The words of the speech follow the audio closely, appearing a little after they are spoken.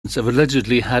residents have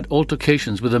allegedly had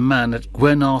altercations with a man at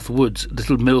Gwenarth Woods,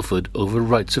 Little Milford, over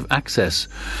rights of access.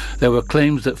 There were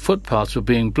claims that footpaths were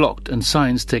being blocked and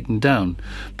signs taken down.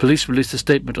 Police released a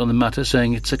statement on the matter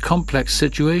saying it's a complex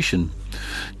situation.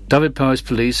 Dyfed-Powys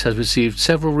Police has received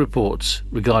several reports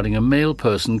regarding a male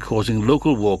person causing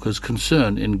local walkers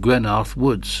concern in Gwenarth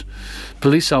Woods.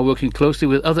 Police are working closely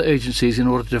with other agencies in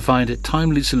order to find a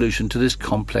timely solution to this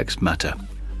complex matter.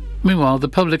 Meanwhile, the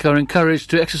public are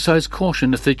encouraged to exercise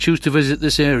caution if they choose to visit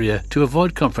this area, to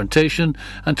avoid confrontation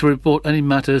and to report any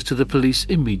matters to the police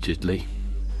immediately.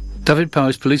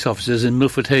 Dyfed-Powys police officers in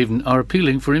Milford Haven are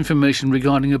appealing for information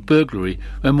regarding a burglary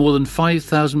where more than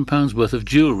 £5,000 worth of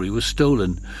jewellery was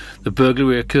stolen. The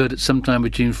burglary occurred at some time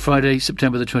between Friday,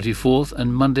 September the 24th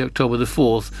and Monday, October the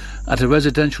 4th at a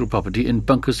residential property in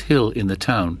Bunkers Hill in the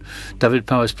town.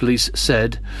 Dyfed-Powys police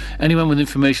said anyone with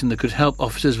information that could help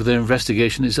officers with their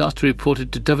investigation is asked to report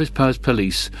it to Dyfed-Powys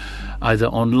Police, either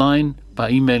online by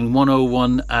emailing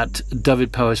 101 at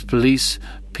Dyfed-Powys Police,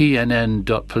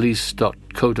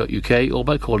 pnn.police.co.uk, or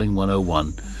by calling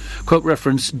 101. Quote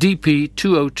reference DP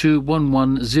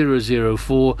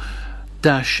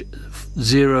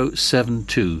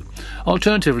 202-11004-072.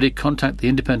 Alternatively, contact the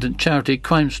independent charity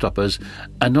Crime Stoppers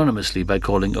anonymously by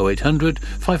calling 0800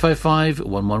 555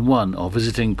 111 or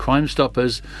visiting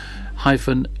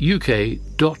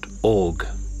crimestoppers-uk.org.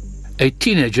 A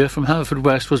teenager from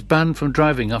Haverfordwest was banned from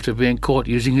driving after being caught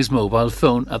using his mobile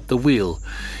phone at the wheel.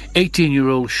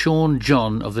 18-year-old Sean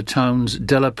John of the town's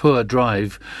Delapour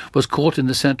Drive was caught in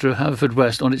the centre of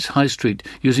Haverfordwest on its high street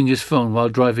using his phone while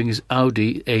driving his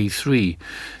Audi A3.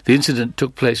 The incident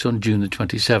took place on June the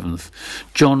 27th.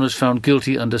 John was found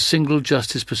guilty under single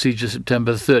justice procedure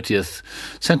September 30th.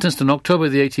 Sentenced on October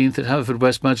the 18th at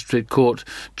Haverfordwest Magistrate Court,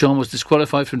 John was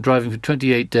disqualified from driving for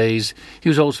 28 days. He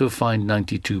was also fined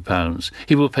 £92.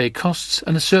 He will pay costs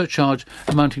and a surcharge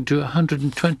amounting to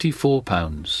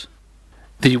 £124.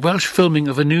 The Welsh filming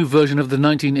of a new version of the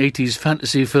 1980s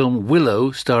fantasy film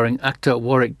Willow, starring actor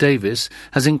Warwick Davis,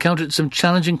 has encountered some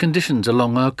challenging conditions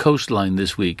along our coastline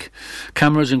this week.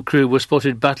 Cameras and crew were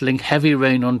spotted battling heavy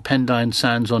rain on Pendine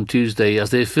Sands on Tuesday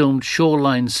as they filmed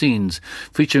shoreline scenes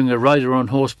featuring a rider on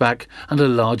horseback and a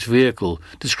large vehicle,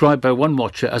 described by one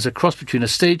watcher as a cross between a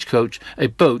stagecoach, a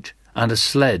boat and a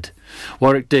sled.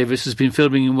 Warwick Davis has been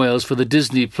filming in Wales for the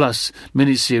Disney Plus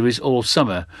miniseries all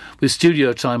summer, with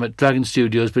studio time at Dragon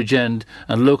Studios Bridgend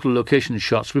and local location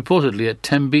shots reportedly at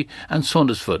Tenby and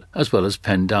Saundersfoot, as well as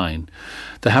Pendine.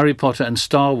 The Harry Potter and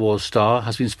Star Wars star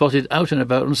has been spotted out and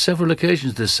about on several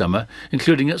occasions this summer,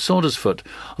 including at Saundersfoot,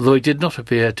 although he did not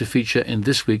appear to feature in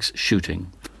this week's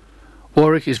shooting.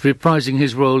 Warwick is reprising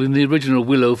his role in the original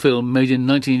Willow film made in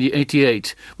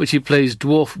 1988, which he plays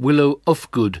dwarf Willow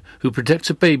Ufgood, who protects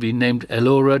a baby named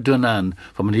Elora Dunan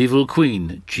from an evil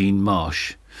queen, Jean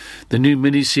Marsh. The new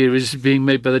mini-series is being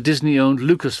made by the Disney-owned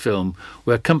Lucasfilm,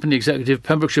 where company executive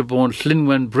Pembrokeshire-born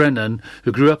Llynwen Brennan,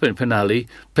 who grew up in Penally,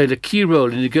 played a key role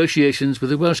in negotiations with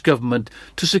the Welsh Government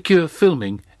to secure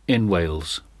filming in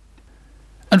Wales.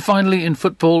 And finally, in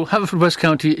football, Haverfordwest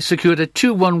County secured a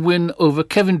 2-1 win over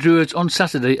Kevin Druids on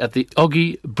Saturday at the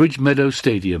Oggy Bridgemeadow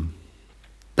Stadium.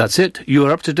 That's it. You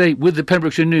are up to date with the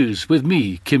Pembrokeshire News with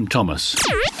me, Kim Thomas.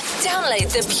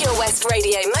 Download the Pure West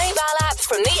Radio mobile app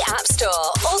from the App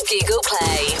Store or Google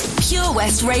Play. Pure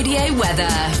West Radio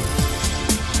weather.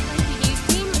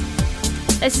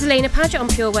 This is Alaina Paget on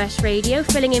Pure West Radio,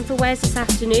 filling in for Wes this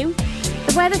afternoon.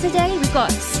 The weather today, we've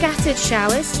got scattered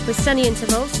showers with sunny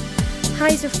intervals.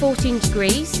 Highs of 14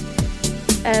 degrees,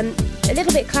 a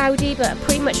little bit cloudy but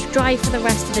pretty much dry for the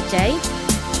rest of the day.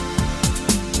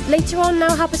 Later on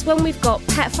now, 1:30, we've got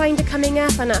Pet Finder coming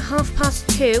up, and at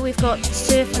 2:30 we've got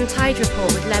Surf and Tide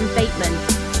Report with Len Bateman.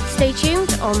 Stay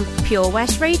tuned on Pure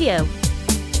West Radio.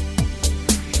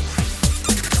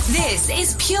 This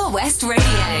is Pure West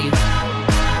Radio.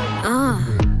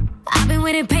 I've been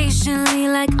waiting patiently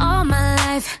like all my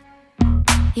life.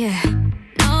 Yeah.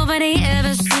 Nobody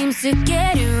ever seems to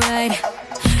get it right.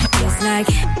 It's like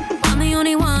I'm the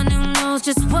only one who knows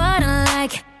just what I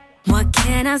like. What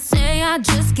can I say? I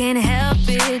just can't help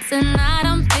it. Tonight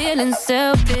I'm feeling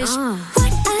selfish.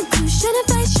 What I do shouldn't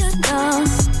face your know.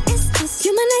 It's just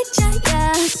human nature,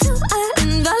 yeah. Do I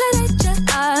invalidate you?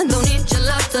 I don't need your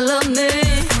love to love me.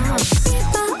 Be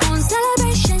my own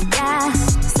celebration, yeah.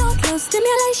 So close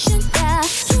stimulation, yeah.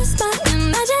 Use my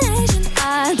imagination. I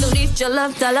don't need your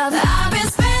love to love me. I've been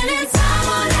spending time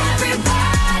on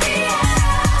everybody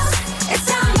else. It's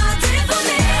time I did it for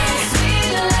me.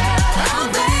 Sweet love, oh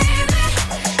baby.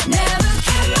 Never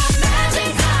kept my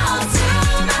magic all to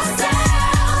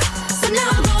myself. So now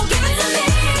I'm gonna give it to me.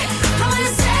 I'm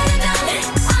gonna set it down.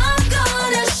 I'm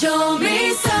gonna show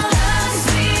me some.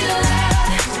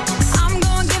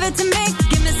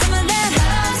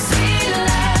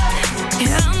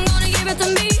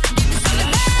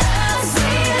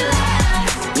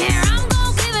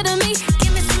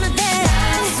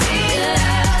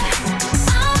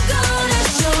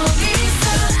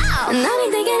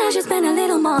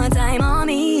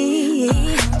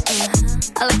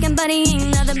 but he ain't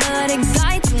nothing but a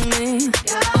guy to me.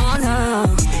 Oh no,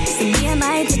 so me and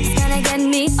my dick's gonna get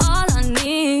me all I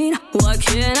need. What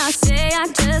can I say? I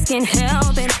just can't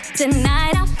help it.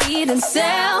 Tonight I'm feeling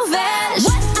selfish.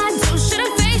 What I do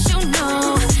shouldn't face you,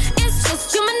 no. It's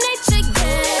just human nature,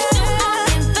 yeah. So I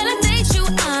can validate you.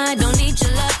 I don't need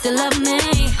your love to love me.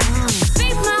 Be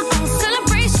my own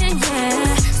celebration,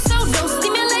 yeah. So no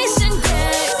stimulation,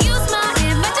 yeah. Use my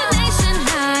imagination.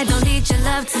 I don't need your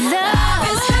love to love. I've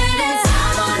been spending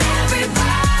time on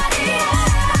everybody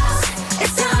else.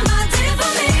 It's time I did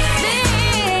for me.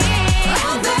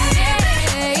 Oh baby,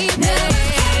 never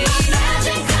kept my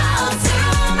magic all to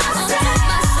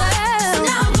myself.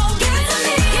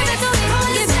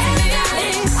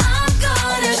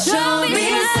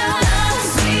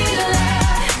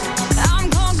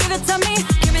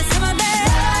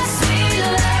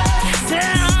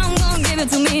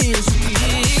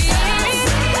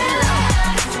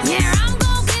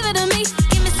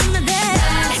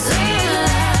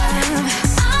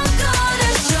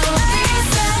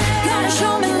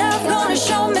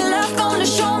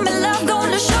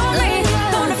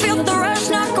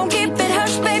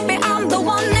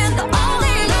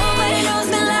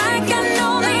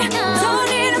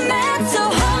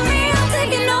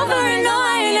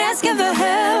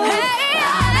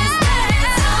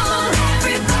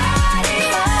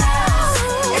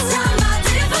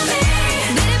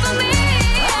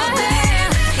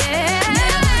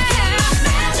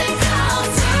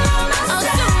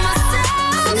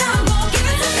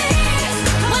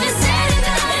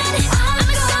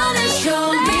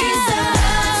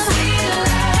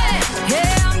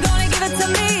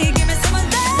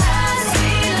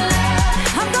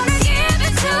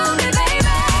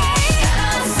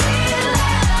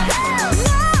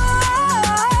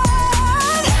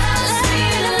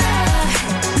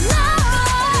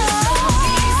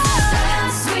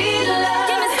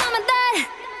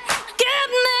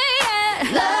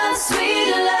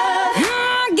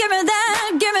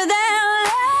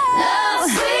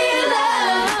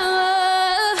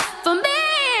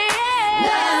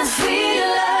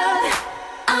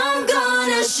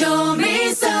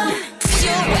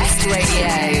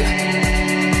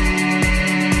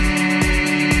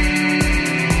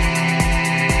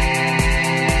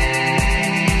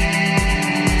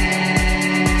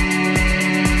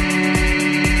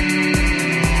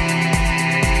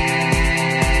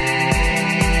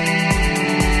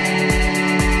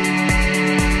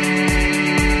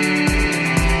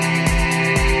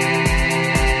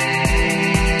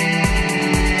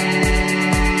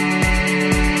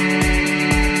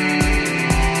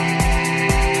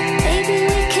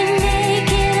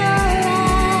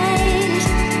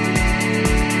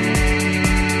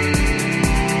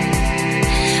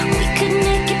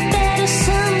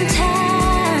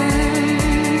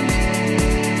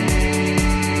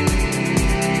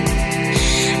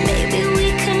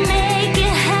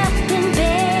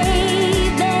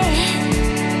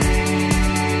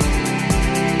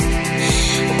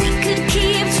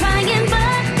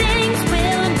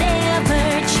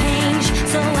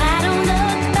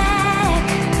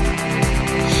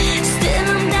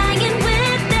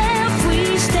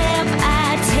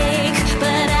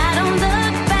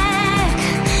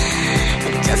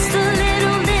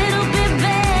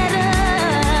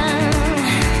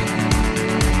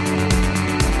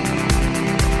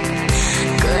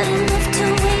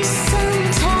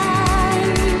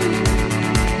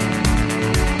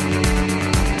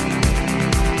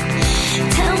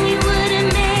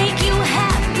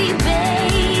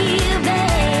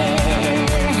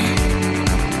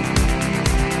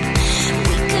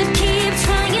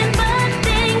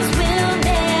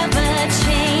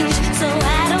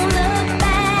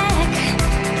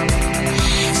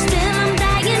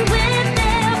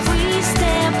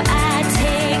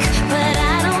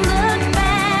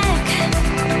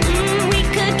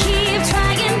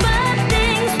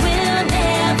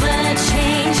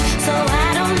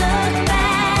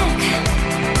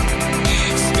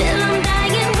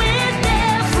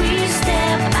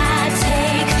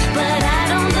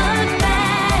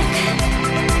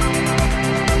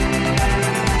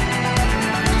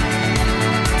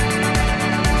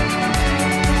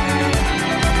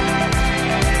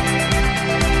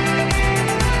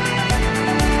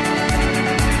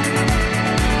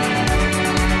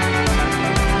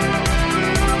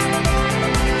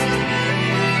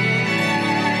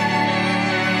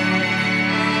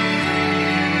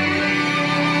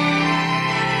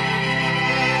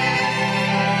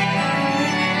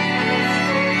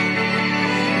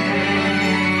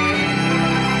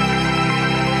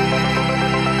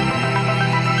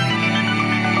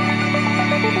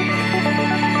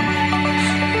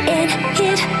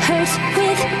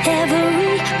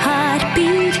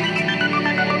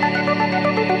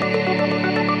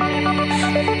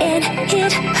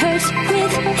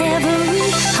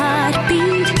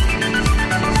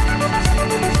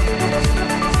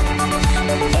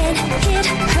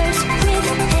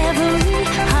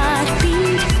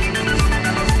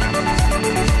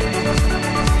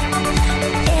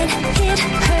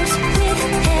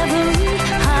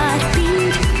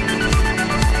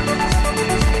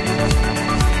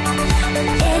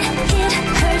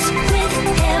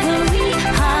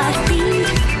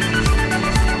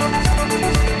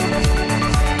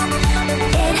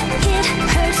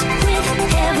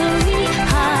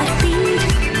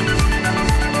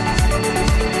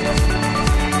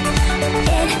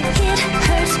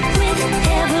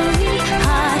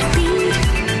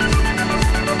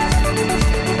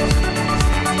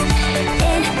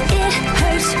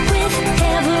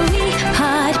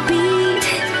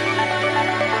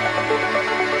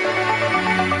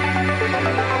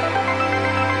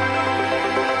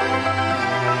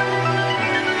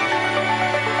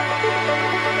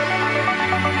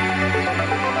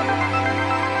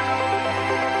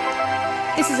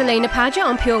 is Alaina Paget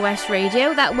on Pure West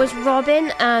Radio. That was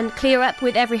Robin and Clear Up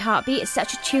with Every Heartbeat. It's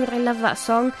such a tune. I love that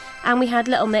song. And we had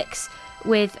Little Mix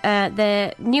with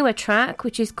their newer track,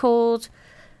 which is called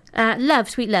Love,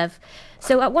 Sweet Love.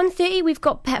 So at 1:30 we've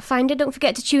got Pet Finder. Don't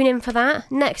forget to tune in for that.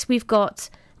 Next we've got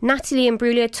Natalie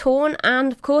Imbruglia, Torn,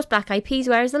 and of course Black Eyed Peas,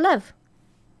 Where is the Love?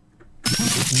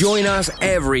 Join us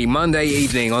every Monday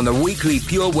evening on the weekly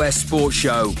Pure West Sports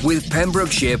Show with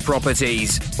Pembrokeshire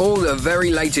Properties. All the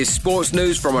very latest sports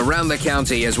news from around the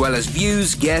county, as well as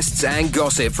views, guests and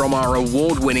gossip from our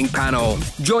award-winning panel.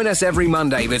 Join us every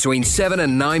Monday between 7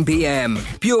 and 9 p.m.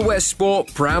 Pure West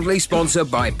Sport, proudly sponsored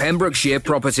by Pembrokeshire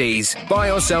Properties.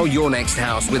 Buy or sell your next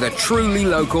house with a truly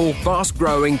local,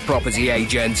 fast-growing property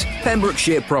agent.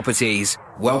 Pembrokeshire Properties.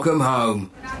 Welcome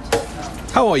home.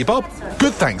 How are you, Bob?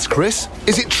 Good, thanks, Chris.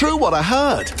 Is it true what I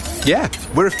heard? Yeah,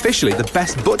 we're officially the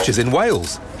best butchers in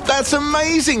Wales. That's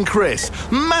amazing, Chris.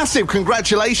 Massive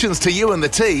congratulations to you and the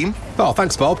team. Oh,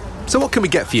 thanks, Bob. So what can we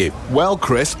get for you? Well,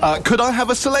 Chris, could I have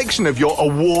a selection of your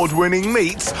award-winning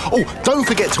meats? Oh, don't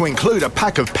forget to include a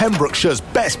pack of Pembrokeshire's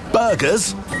best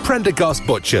burgers. Prendergast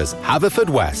Butchers,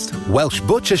 Haverfordwest, Welsh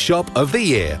Butcher Shop of the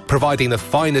Year, providing the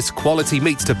finest quality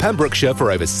meats to Pembrokeshire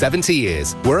for over 70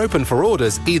 years. We're open for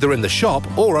orders either in the shop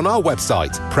or on our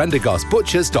website,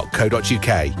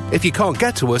 prendergastbutchers.co.uk. If you can't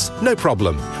get to us, no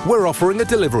problem. We're offering a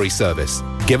delivery service.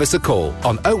 Give us a call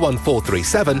on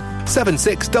 01437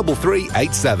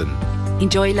 763387.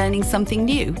 Enjoy learning something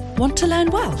new? Want to learn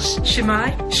Welsh?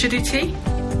 Shemai, Shuduti?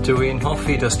 Dwi'n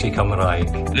hoffi dysgu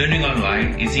Cymraeg. Learning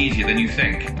online is easier than you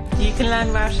think. You can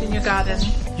learn Welsh in your garden.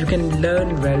 You can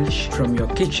learn Welsh from your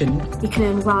kitchen. You can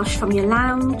learn Welsh from your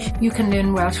lounge. You can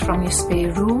learn Welsh from your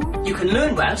spare room. You can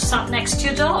learn Welsh sat next to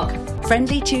your dog.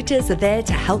 Friendly tutors are there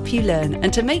to help you learn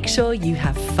and to make sure you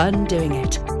have fun doing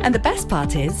it. And the best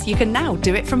part is, you can now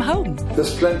do it from home.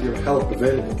 There's plenty of help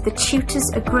available. The tutors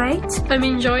are great. I'm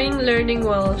enjoying learning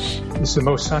Welsh. It's the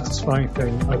most satisfying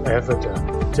thing I've ever done.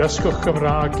 Dysgwch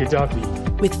Cymraeg gyda fi.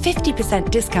 With 50%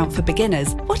 discount for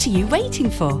beginners, what are you waiting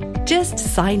for? Just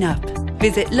sign up.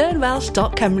 Visit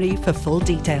learnwelsh.com for full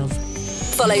details.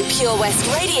 Follow Pure West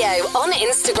Radio on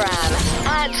Instagram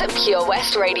at Pure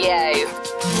West Radio.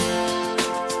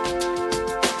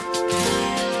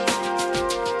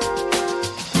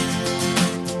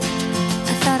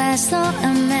 I saw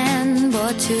a man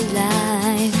brought to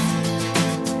life.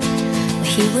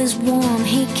 He was warm,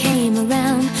 he came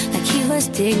around like he was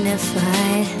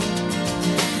dignified.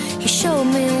 He showed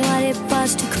me what it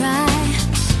was to cry.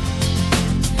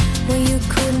 Well, you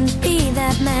couldn't be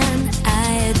that man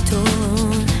I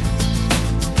adore.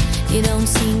 You don't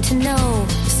seem to know,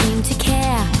 seem to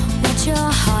care what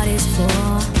your heart is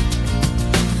for.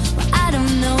 Well, I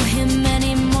don't know him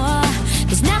anymore.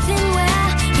 There's nothing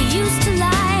where he used to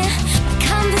lie.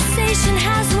 Conversation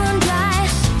has run dry.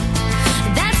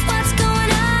 That's what's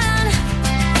going on.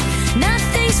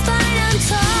 Nothing's fine, I'm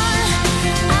torn.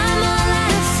 I'm all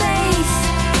out of faith.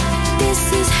 This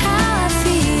is how I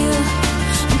feel.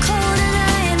 I'm cold and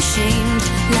I am shamed,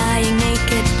 lying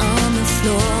naked on the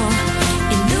floor.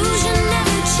 Illusion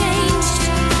never changed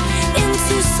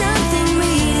into something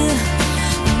real.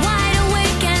 I'm wide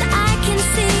awake and I can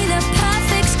see the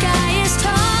perfect sky is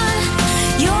torn.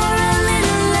 You're a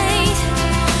little late.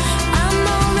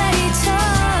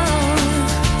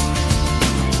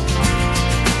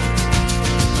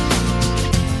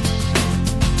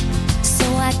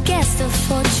 I guess the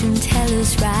fortune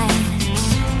teller's right.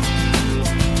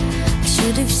 I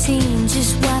should have seen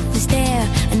just what was there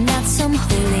and not some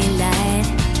holy light.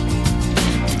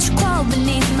 But you crawled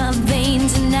beneath my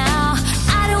veins and now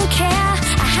I don't care,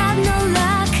 I have no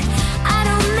luck. I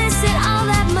don't miss it all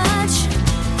that much.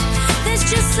 There's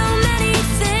just so many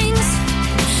things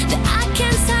that I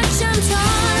can't touch, I'm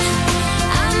torn.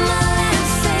 I'm all out of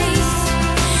faith.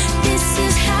 This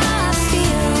is how I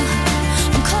feel.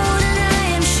 I'm cold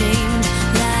and shamed,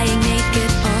 lying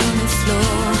naked on the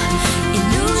floor.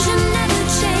 Illusion never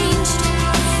changed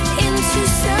into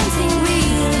something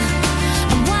real.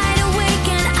 I'm wide awake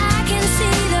and I can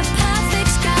see the perfect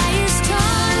sky is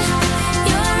torn.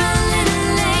 You're a little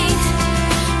late,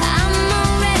 I'm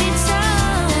already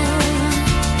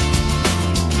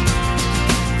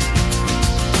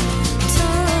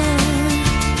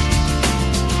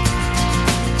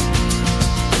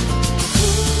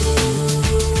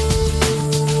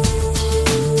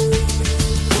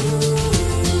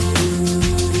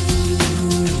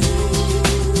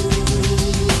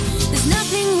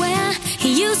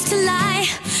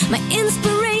my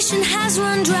inspiration has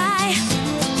run dry.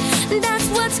 That's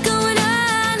what's going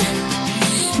on.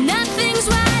 Nothing's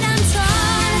right, I'm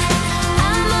torn.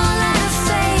 I'm all out of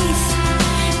faith.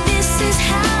 This is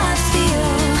how I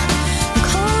feel.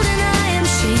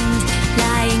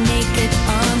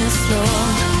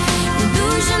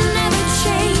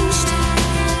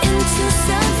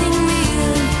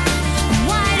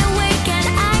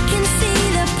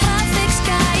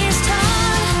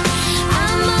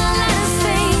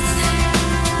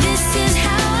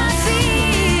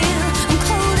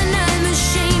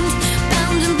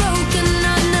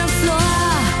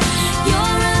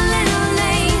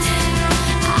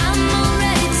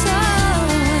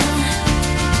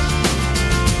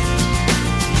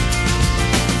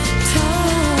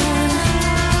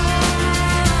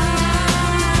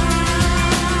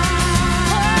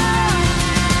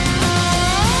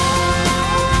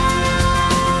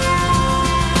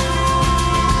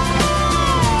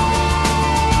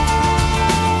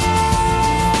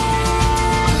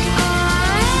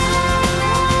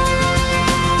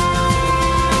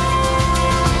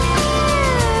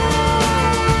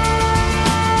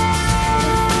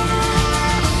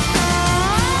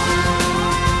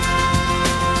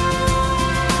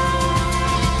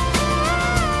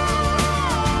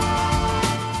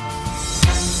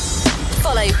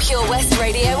 Pure West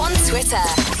Radio on Twitter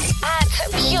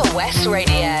 @Pure West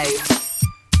Radio.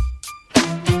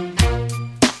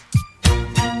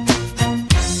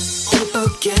 People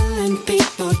killing,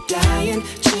 people dying,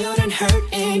 children hurt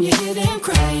and you hear them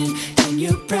crying. Can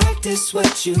you practice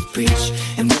what you preach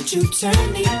and would you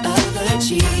turn the other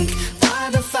cheek?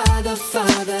 Father, Father,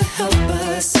 Father, help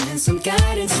us, send some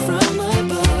guidance from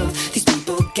above. These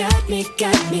people got me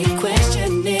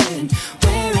questioning,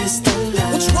 where is the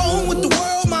love? What's wrong with the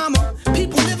world, mama?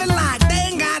 People living like they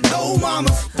ain't got no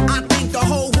mamas. I think the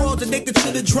whole world's addicted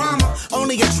to the drama,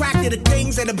 only attracted to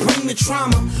things that'll bring the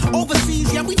trauma.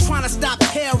 Overseas, yeah, we trying to stop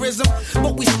terrorism,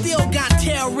 but we still got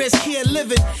terrorists here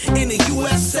living in the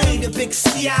USA, the big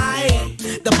CIA,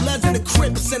 the Bloods and the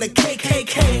Crips and the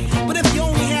KKK. But if you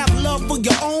only have love for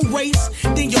your own race,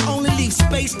 then you only leave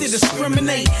space to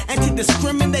discriminate, and to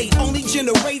discriminate only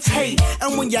generates hate.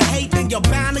 And when you hate, then you're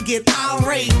bound to get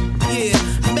irate. Yeah,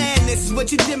 madness is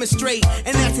what you demonstrate,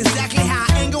 and that's exactly how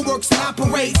anger works and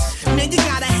operates. Man, you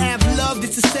gotta have love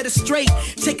just to set it straight.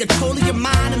 Take control of your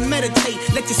mind and meditate.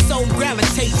 Let your soul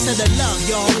gravitate to the love,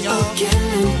 y'all. People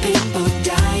killing, people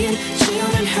dying,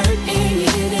 children hurt and you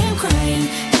hear them crying.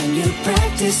 Can you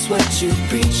practice what you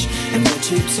preach and would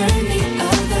you turn the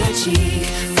other cheek?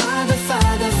 Father,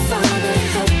 Father, Father,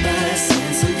 help us,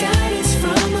 send some guidance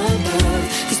from above.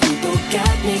 These people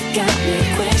got me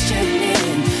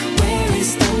questioning, where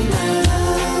is the love?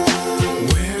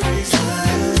 Where is the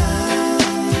love?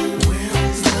 Where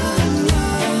is the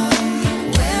love?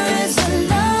 Where is the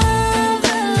love?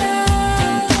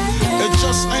 It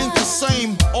just ain't the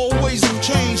same, always have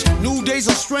changed. New days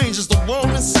are strange, is the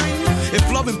world insane? If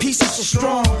love and peace is so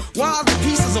strong, why are the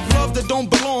pieces of love that don't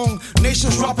belong?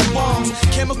 Nations dropping bombs,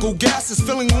 chemical gases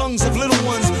filling lungs of little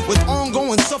ones with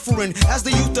ongoing suffering as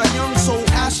the youth are young. So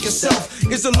ask yourself,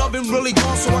 is the loving really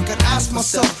gone? So I could ask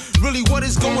myself, really what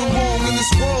is going wrong in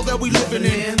this world that we living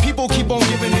in? People keep on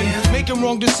giving in, making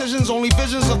wrong decisions, only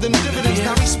visions of them dividends.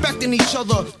 Not respecting each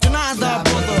other, denying thy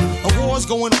brother. A war's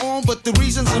going on, but the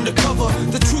reason's undercover.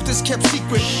 The truth is kept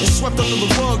secret, it's swept under the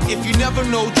rug. If you never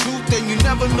know truth, then you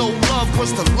never know love.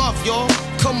 What's the love, y'all?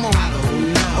 Come on. I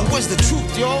don't know. Or where's the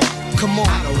truth, y'all? Come on.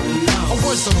 I don't know. Or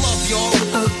where's the love, y'all?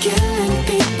 People killing,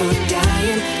 people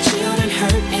dying, children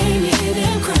hurt and you hear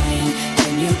them crying.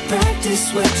 Can you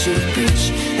practice what you preach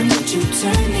and would you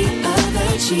turn the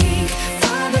other cheek?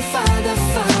 Father, Father,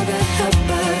 Father, help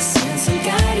us, send some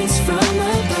guidance from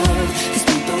above. These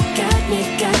people got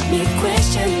me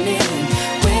questioning,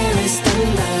 where is the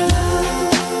love?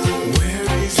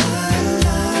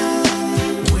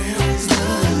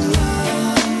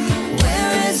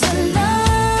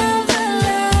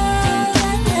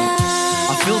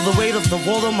 The weight of the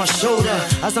world on my shoulder.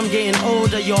 As I'm getting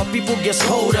older, your people gets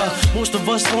colder. Most of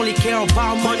us only care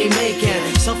about money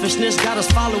making. Selfishness got us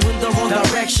following the wrong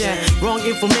direction. Wrong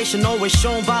information always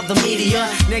shown by the media.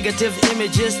 Negative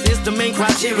images is the main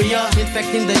criteria.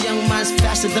 Infecting the young minds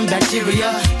faster than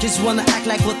bacteria. Kids wanna act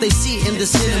like what they see in the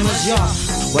cinemas, yeah.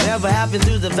 Whatever happened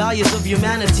to the values of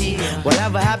humanity?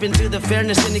 Whatever happened to the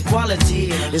fairness and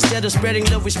equality? Instead of spreading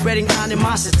love, we're spreading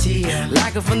animosity.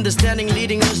 Lack of understanding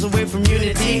leading us away from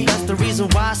unity. That's the reason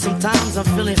why sometimes I'm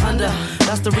feeling under.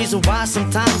 That's the reason why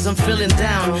sometimes I'm feeling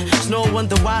down. It's no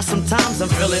wonder why sometimes I'm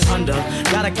feeling under.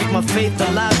 Gotta keep my faith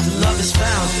alive till love is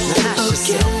found. People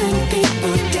killing,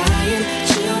 people dying,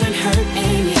 children hurt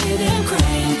and you hear them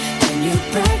crying. Can you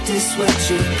practice what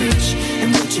you preach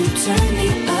and would you turn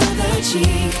the other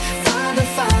cheek? Father,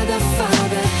 Father,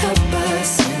 Father, help us,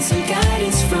 send some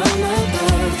guidance from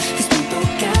above. These people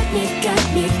got me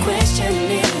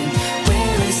questioning,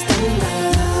 where is the love?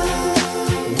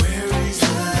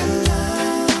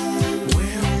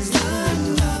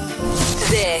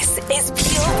 This is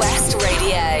Pure West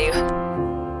Radio.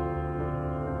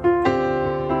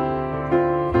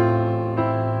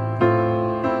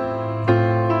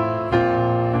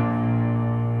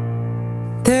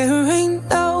 There ain't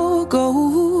no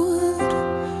gold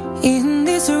in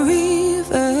this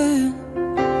river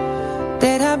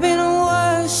that I've been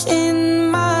washing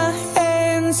my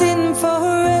hands in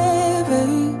forever.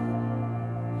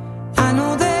 I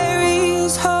know there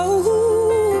is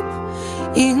hope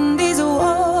in these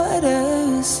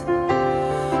waters,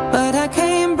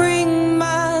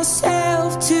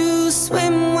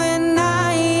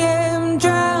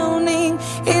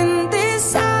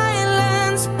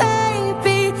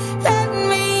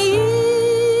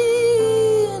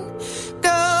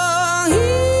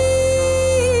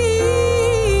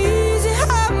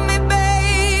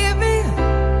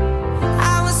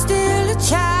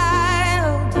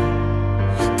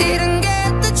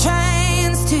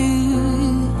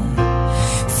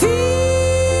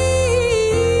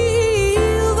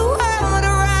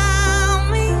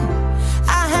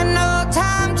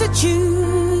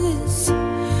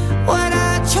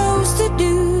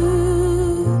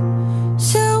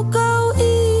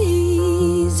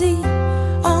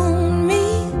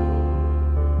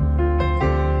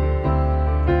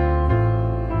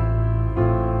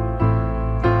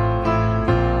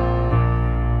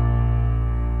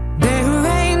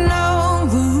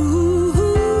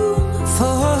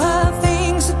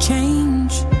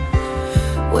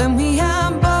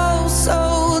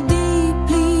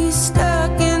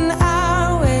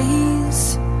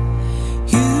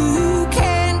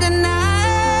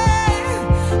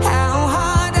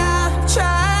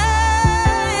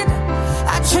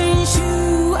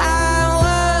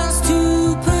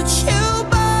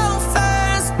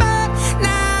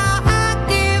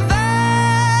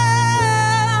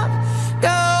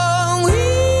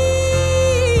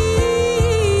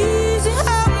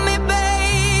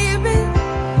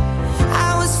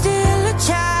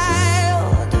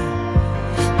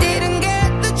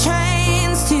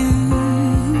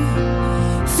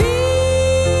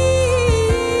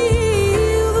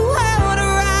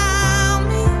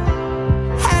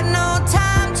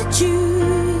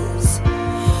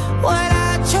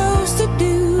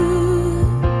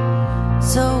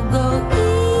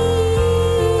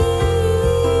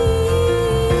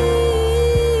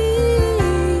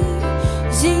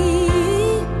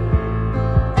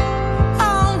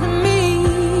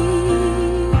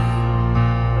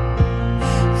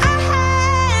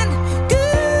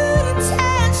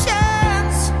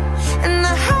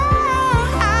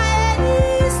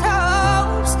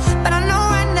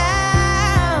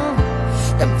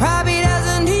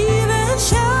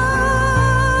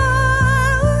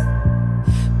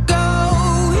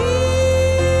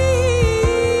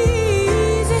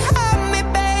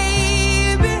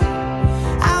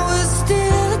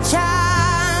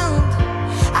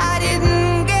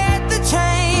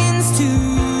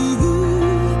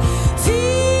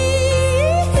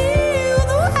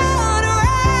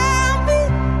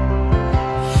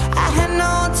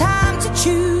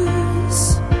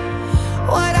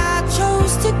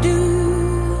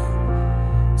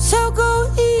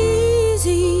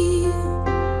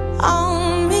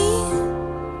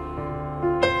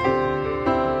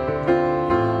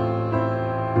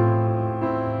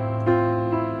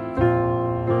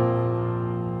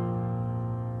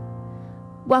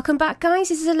 Welcome back, guys.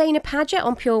 This is Alaina Paget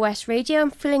on Pure West Radio.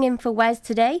 I'm filling in for Wes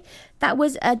today. That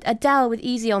was Adele with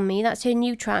Easy On Me. That's her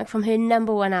new track from her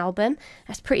 #1 album.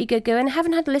 That's pretty good going. I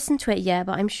haven't had to listen to it yet,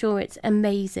 but I'm sure it's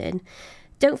amazing.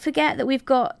 Don't forget that we've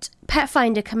got Pet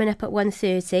Finder coming up at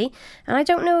 1:30. And I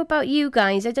don't know about you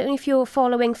guys. I don't know if you're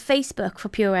following Facebook for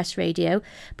Pure West Radio,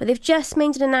 but they've just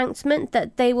made an announcement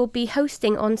that they will be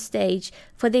hosting on stage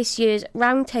for this year's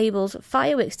Roundtables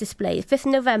fireworks display, 5th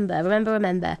of November.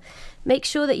 Remember. Make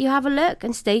sure that you have a look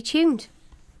and stay tuned.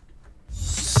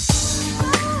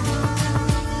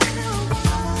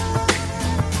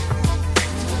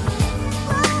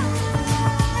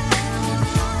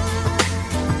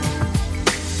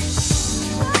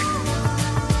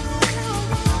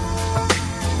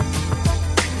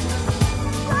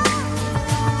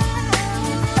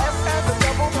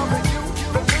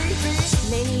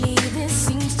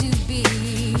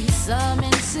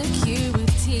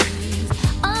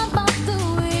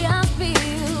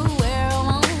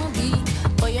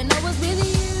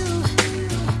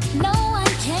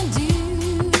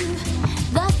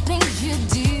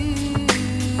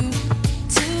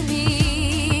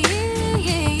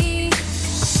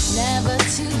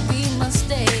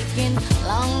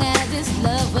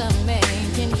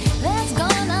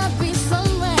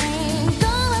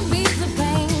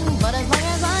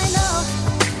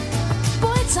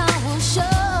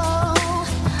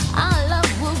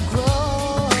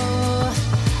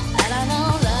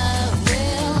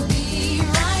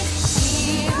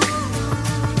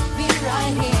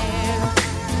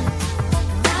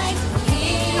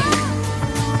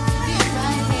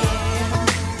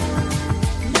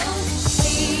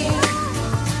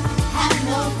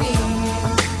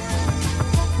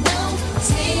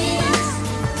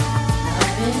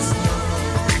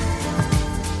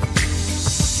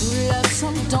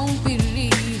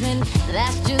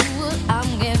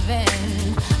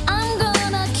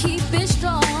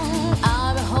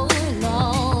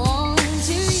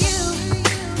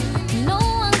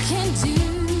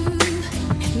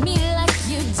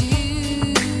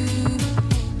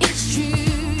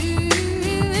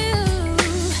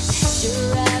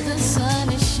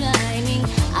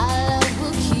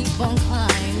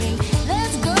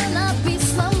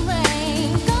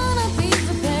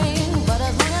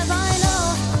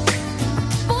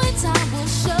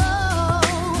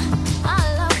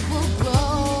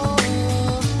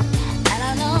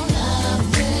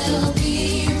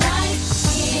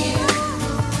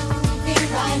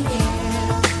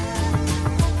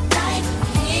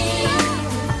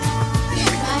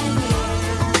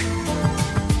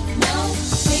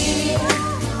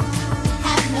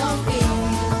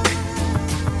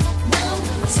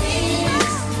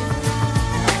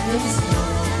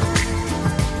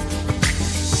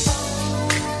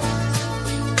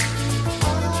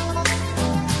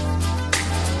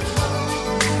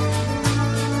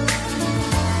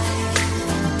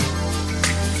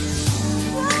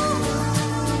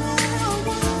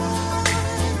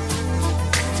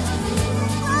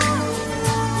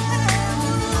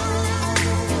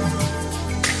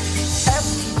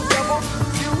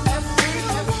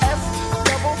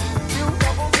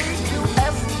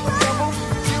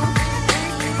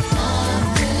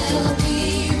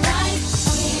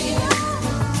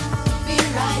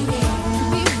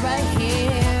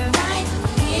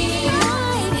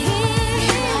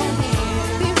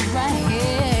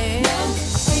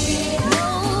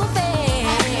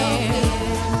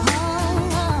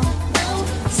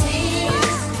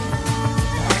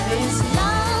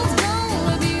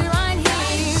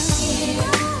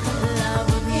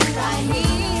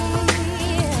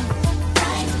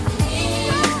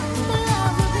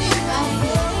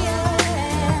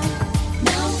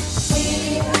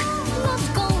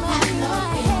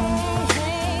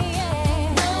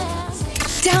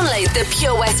 The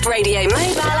Pure West Radio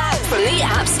mobile app from the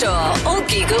App Store or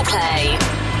Google Play.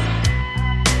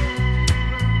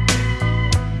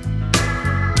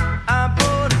 I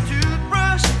bought a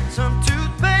toothbrush, some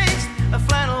toothpaste, a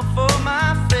flannel for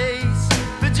my face,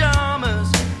 pajamas,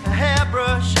 a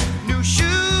hairbrush, new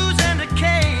shoes and a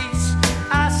case.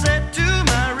 I said to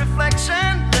my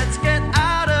reflection, let's get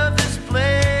out of this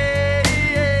place.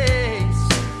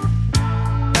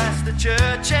 Past the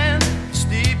church and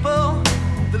steeple,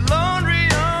 the laundry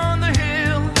on the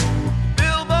hill,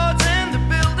 billboards and the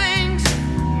buildings,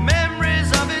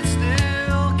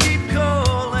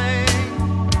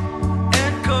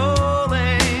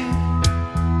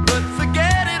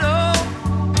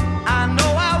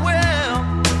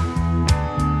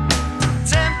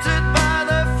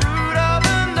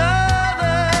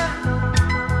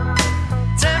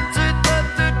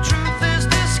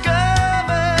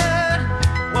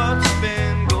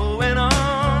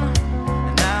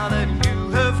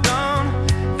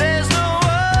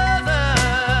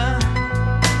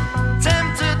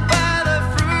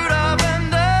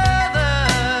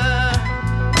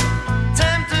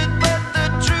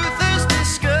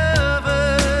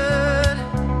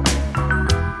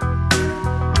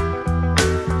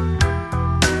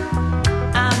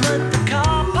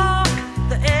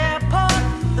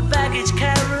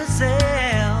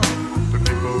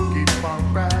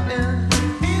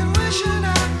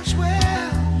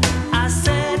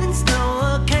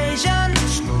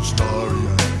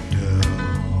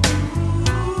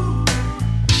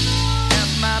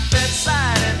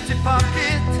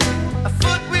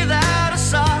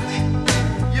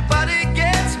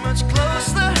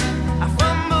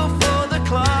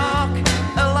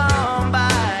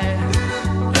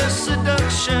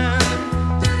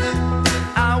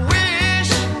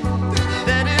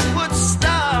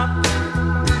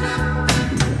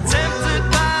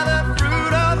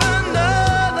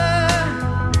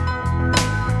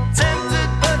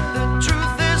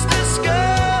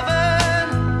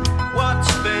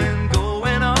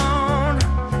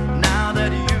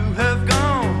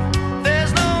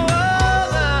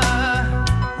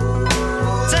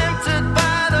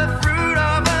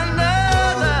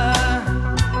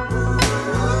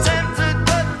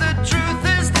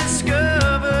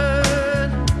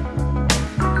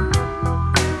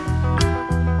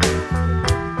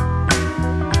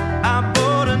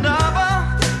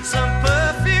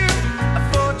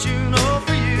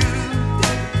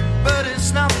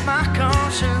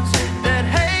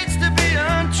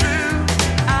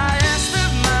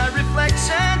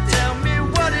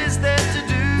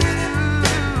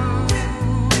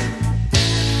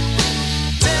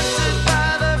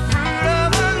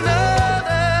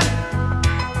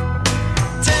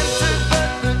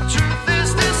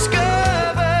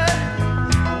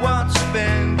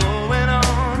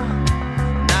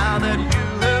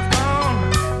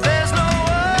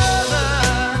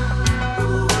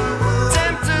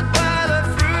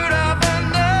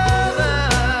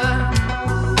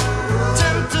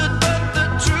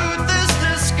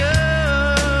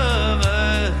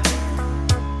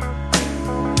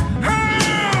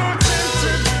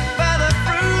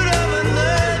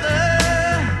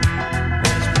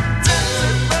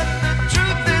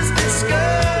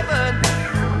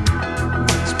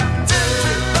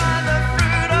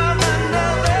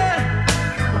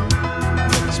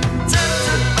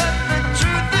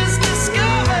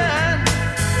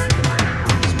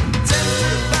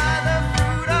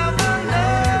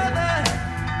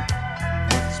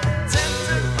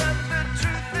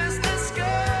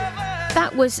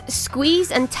 was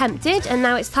Squeeze and Tempted, and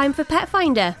now it's time for Pet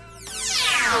Finder.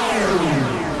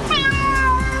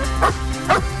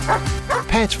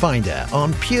 Pet Finder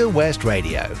on Pure West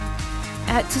Radio.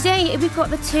 Today we've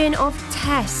got the turn of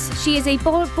Tess. She is a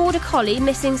border collie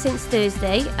missing since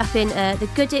Thursday up in the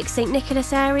Goodwick St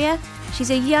Nicholas area. She's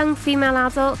a young female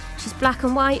adult. She's black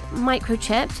and white,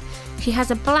 microchipped. She has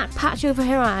a black patch over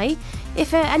her eye.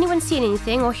 If anyone's seen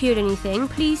anything or heard anything,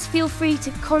 please feel free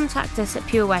to contact us at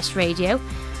Pure West Radio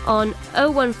on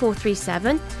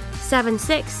 01437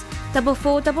 76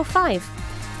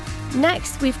 4455.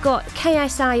 Next we've got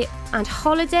KSI and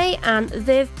Holiday and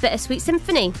the Bittersweet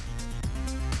Symphony.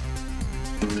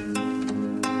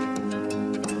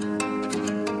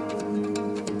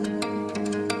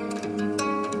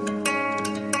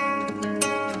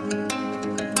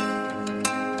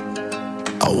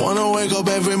 I wanna wake up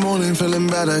every morning feeling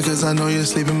better, cause I know you're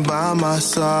sleeping by my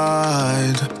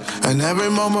side. And every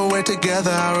moment we're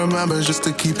together I remember just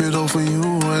to keep it all for you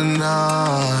and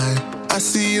I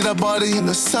see that body in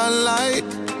the sunlight,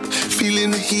 feeling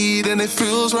the heat and it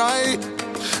feels right.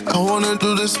 I wanna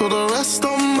do this for the rest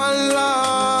of my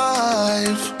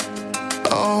life.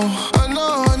 Oh, I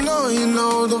know, you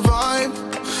know the vibe.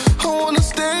 I wanna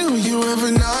stay with you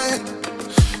every night,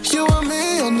 you and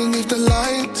me underneath the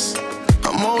lights.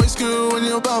 I'm always good when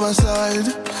you're by my side.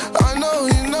 I know,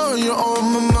 you know you're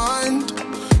on my mind.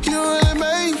 You really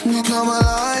make me come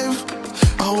alive.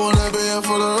 I wanna be here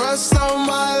for the rest of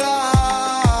my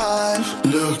life.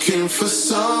 Looking for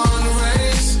sun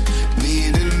rays,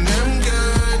 needing them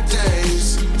good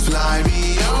days. Fly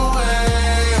me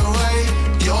away, away,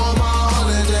 you're my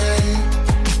holiday.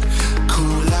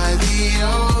 Cool like the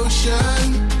ocean,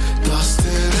 lost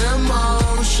in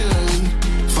emotion.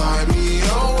 Find me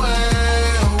away.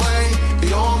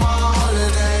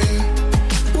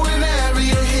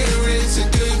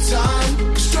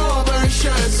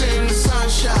 Shirts in the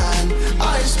sunshine,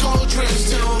 ice cold drinks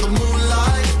till the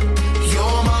moonlight.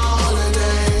 You're my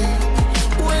holiday.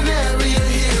 Whenever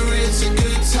you're here, it's a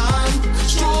good time.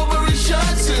 Strawberry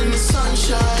shirts in the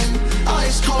sunshine,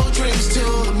 ice cold drinks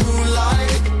till the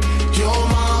moonlight. You're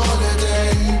my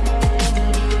holiday.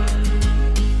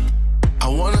 I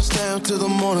wanna stay up till the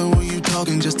morning with you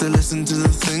talking, just to listen to the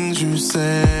things you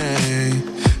say.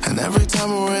 And every time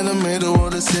we're in the middle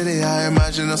of the city, I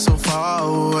imagine us so far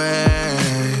away.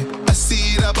 I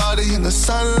see that body in the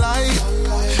sunlight,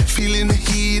 feeling the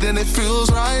heat and it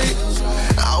feels right.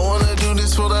 I wanna do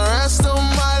this for the rest of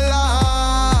my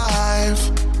life.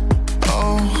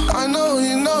 Oh, I know,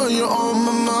 you know you're on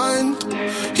my mind.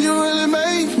 You really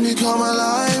make me come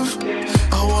alive.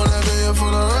 I wanna be here for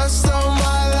the rest of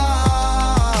my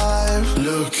life.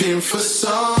 Looking for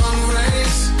sun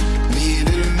rays,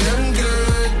 needing them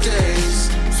good days.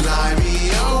 Fly me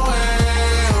away,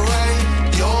 away,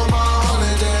 you're my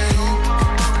holiday.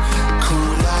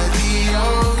 Cool like the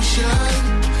ocean,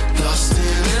 lost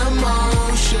in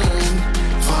emotion.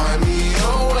 Find me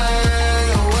away,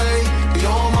 away,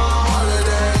 you're my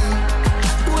holiday.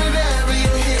 Whenever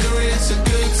you're here, it's a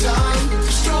good time.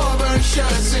 Strawberry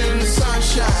shirts in the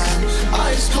sunshine,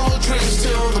 ice cold drinks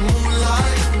till the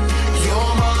moonlight.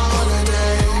 You're my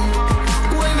holiday.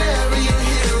 Whenever you're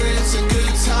here, it's a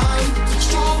good time.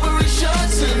 Strawberry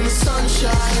shirts in the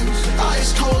sunshine,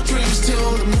 ice cold drinks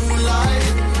till the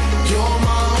moonlight. You're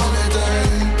my holiday.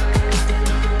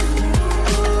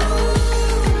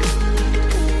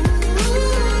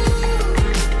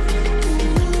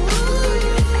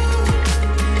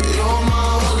 You're my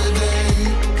holiday.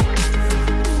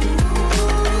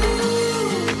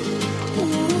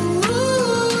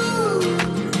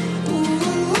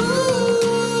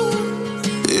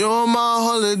 You're my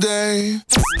holiday.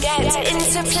 Get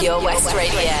into Pure West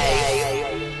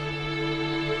Radio.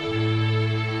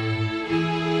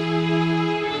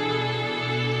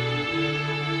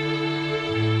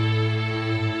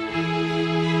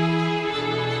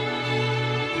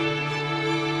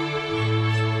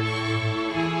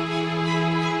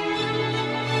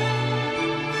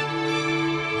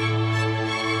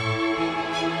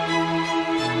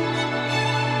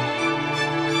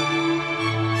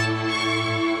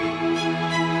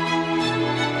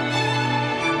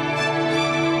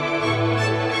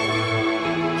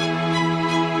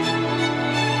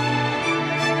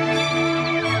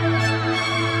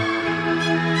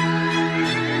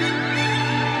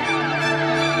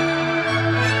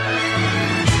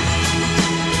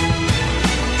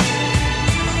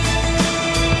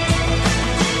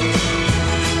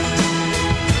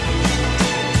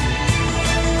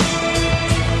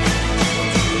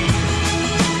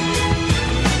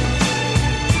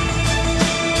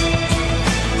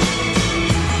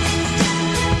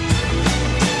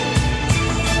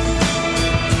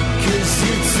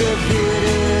 a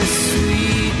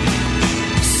bittersweet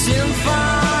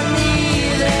symphony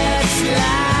that's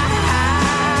life.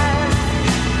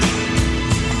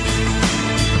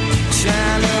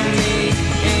 Trying to make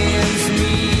ends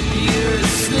meet, you're a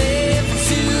slave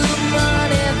to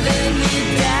money, then you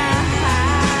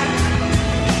die.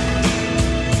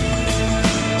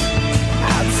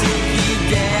 I'll take you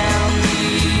down the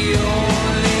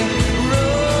only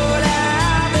road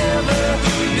I've ever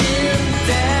been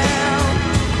down.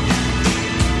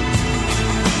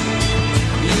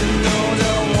 You know,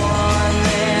 the one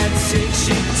that takes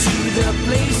you to the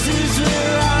places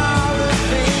where all the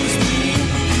things meet,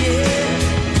 yeah.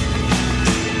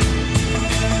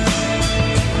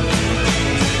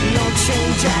 No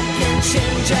change, I can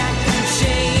change, I can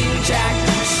change, I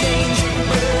can change,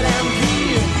 but I'm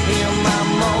here in my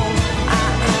mold. I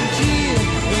am here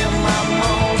in my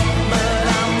mold, but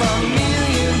I'm a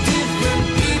million different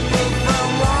people from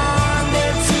one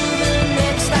day to the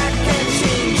next. I can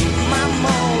change my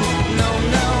mold. No,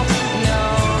 no, no,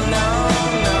 no,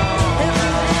 no. Have you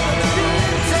ever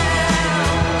been down?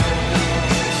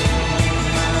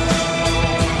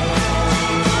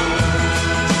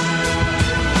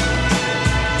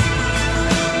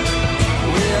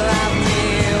 Well, I've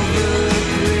never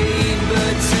prayed,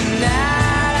 but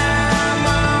tonight I'm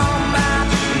on my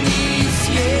knees,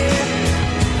 yeah.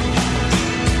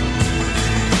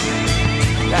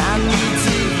 I need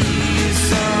to hear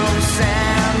some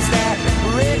sounds that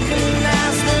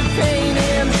recognize the pain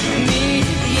in me,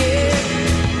 yeah.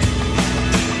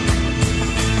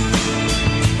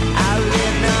 I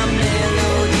let the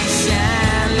melody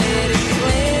shine, let it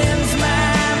cleanse my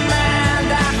mind.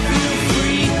 I feel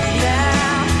free now.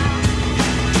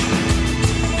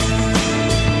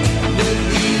 But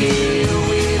the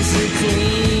airwaves are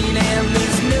clean and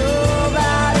there's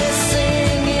nobody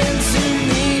singing to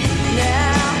me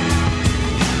now.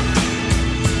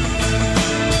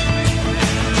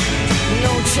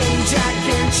 No change, I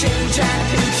can change, I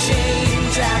can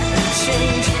change, I can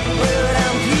change, but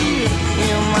I'm here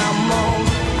in my mold.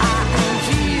 I am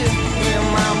here in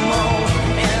my mold,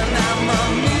 and I'm a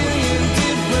million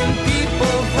different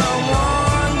people from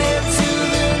one day to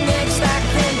the next. I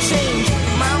can change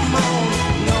my mold.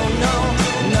 No, no,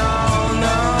 no,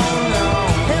 no, no.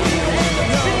 Have you ever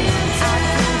been? I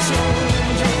can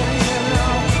change it, you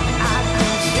know. I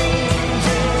can change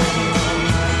it.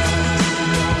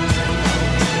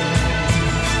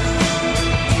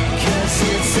 'Cause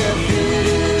it's a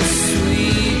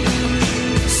bittersweet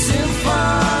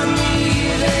symphony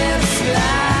that's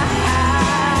life.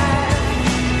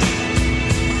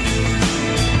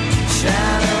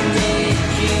 Trying to make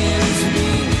ends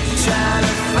meet, trying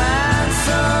to find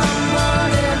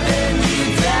someone and then you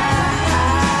die.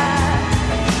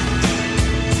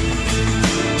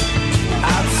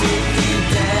 I'll take you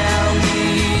down the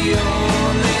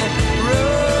only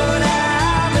road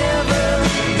I've ever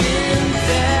been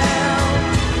down.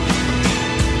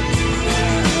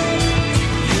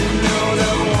 You know,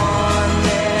 the one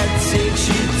that takes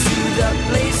you to the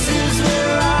places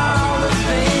where all the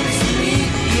things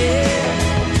meet, yeah.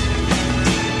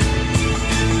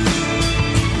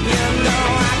 You know,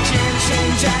 I can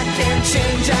change, I can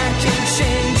change, I can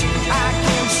change, I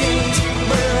can change,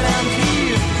 but I'm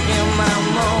here in my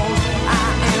mold. I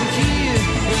am here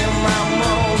in my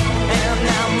mold, and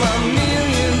I'm a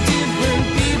million different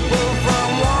people from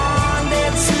one day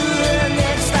to the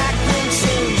next. I can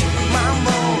change my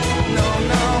mold. No,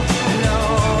 no, no,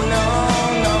 no,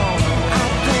 no. I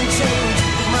can change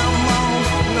my mold.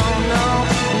 No, no,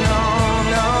 no,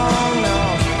 no, no.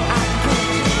 I can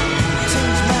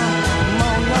change my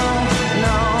mold. No,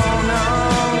 no, no,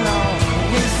 no.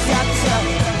 It's got to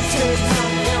take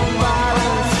in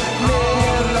violence,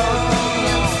 melody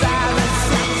and silence.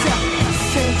 Got to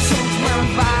change my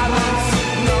violence,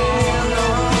 melody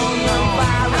and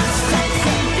violence.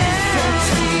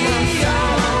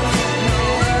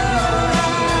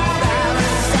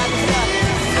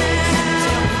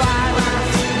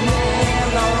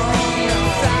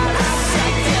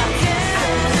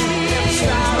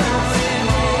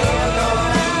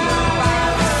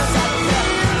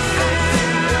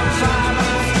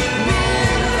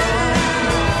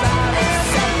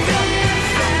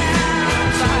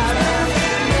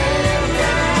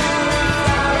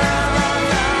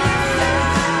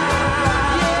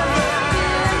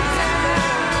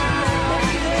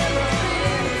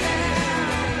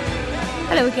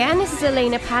 Hello again, this is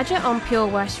Alaina Paget on Pure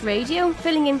West Radio,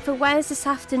 filling in for Wes this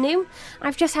afternoon.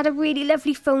 I've just had a really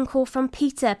lovely phone call from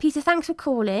Peter. Peter, thanks for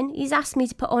calling. He's asked me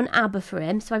to put on ABBA for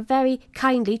him, so I've very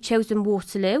kindly chosen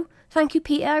Waterloo. Thank you,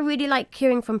 Peter. I really like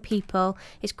hearing from people.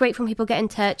 It's great when people get in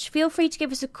touch. Feel free to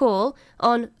give us a call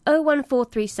on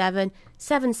 01437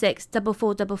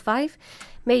 764455.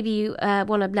 Maybe you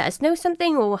want to let us know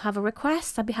something or have a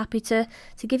request. I'd be happy to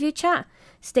give you a chat.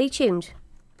 Stay tuned.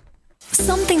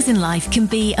 Some things in life can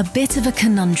be a bit of a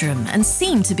conundrum and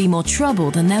seem to be more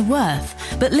trouble than they're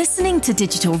worth. But listening to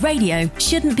digital radio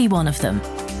shouldn't be one of them.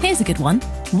 Here's a good one.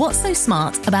 What's so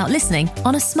smart about listening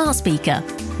on a smart speaker?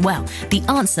 Well, the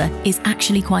answer is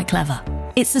actually quite clever.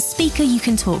 It's a speaker you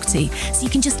can talk to, so you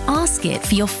can just ask it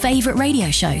for your favourite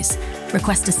radio shows.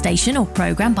 Request a station or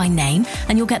programme by name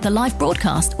and you'll get the live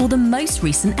broadcast or the most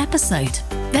recent episode.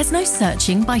 There's no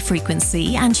searching by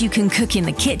frequency and you can cook in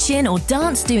the kitchen or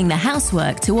dance doing the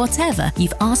housework to whatever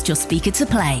you've asked your speaker to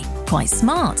play. Quite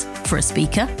smart for a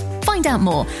speaker. Find out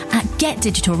more at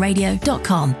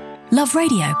getdigitalradio.com. Love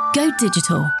radio. Go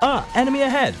digital. Ah, enemy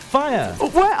ahead. Fire. Oh,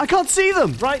 where? I can't see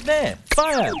them. Right there.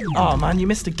 Fire. Oh, man, you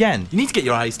missed again. You need to get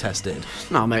your eyes tested.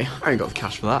 Nah, mate, I ain't got the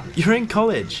cash for that. You're in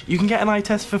college. You can get an eye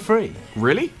test for free.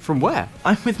 Really? From where?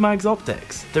 I'm with Mags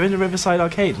Optics. They're in the Riverside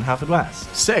Arcade in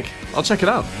Haverfordwest. Sick. I'll check it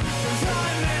out.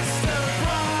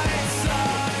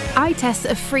 Eye tests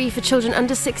are free for children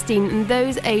under 16 and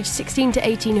those aged 16 to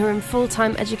 18 who are in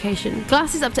full-time education.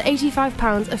 Glasses up to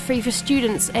 £85 are free for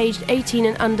students aged 18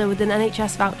 and under with an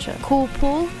NHS voucher. Call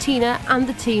Paul, Tina and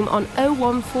the team on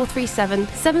 01437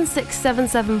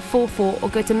 767744 or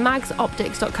go to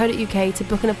magsoptics.co.uk to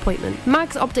book an appointment.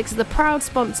 Mags Optics are the proud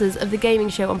sponsors of the gaming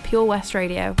show on Pure West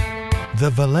Radio. The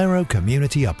Valero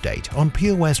Community Update on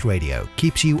Pure West Radio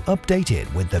keeps you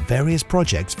updated with the various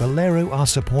projects Valero are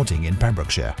supporting in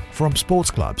Pembrokeshire, from sports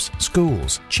clubs,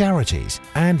 schools, charities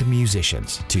and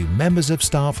musicians to members of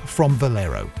staff from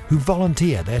Valero who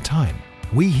volunteer their time.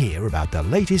 We hear about the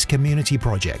latest community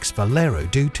projects Valero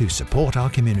do to support our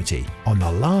community on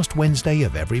the last Wednesday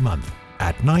of every month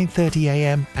at 9:30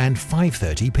 a.m. and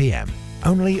 5:30 p.m.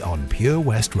 only on Pure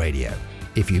West Radio.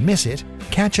 If you miss it,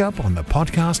 catch up on the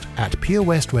podcast at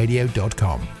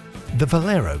purewestradio.com. The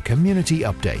Valero Community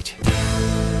Update.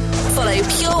 Follow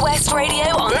Pure West Radio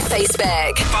on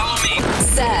Facebook. Follow me.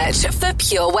 Search for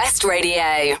Pure West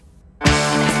Radio.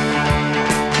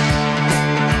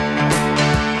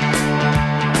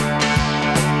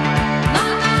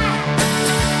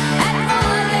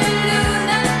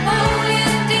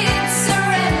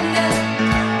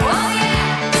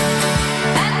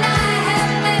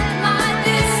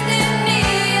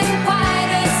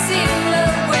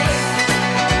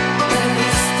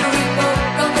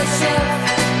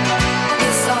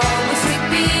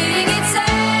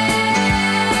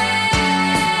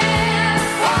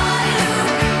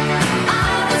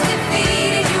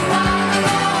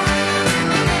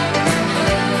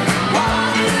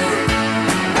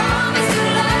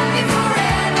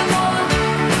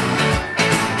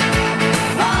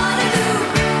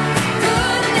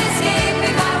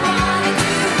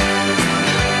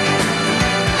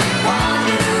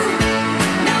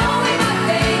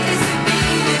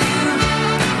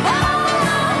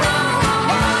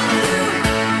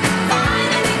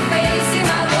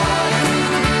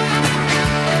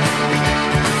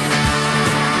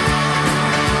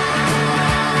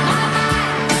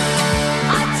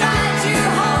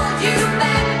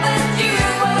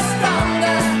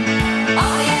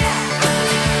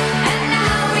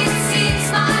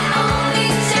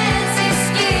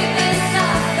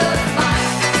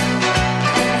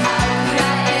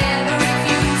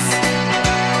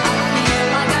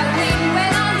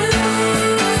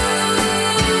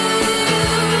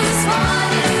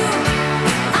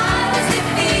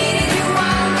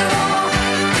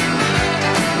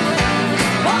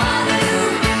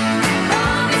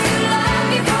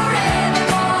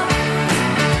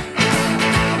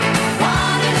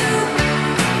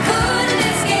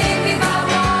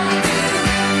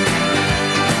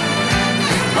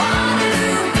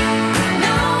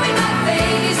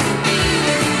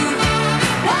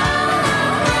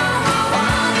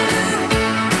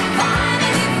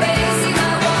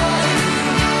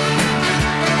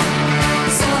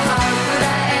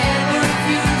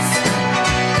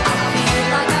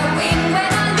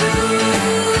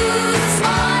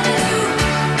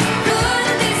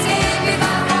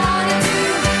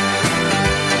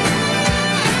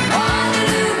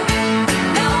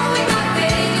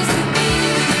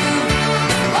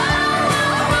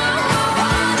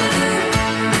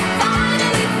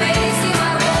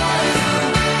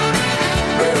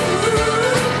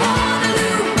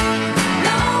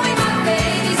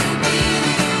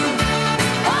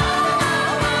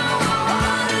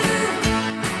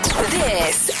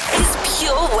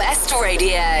 Radio.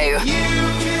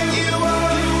 You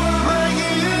are my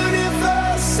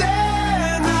universe.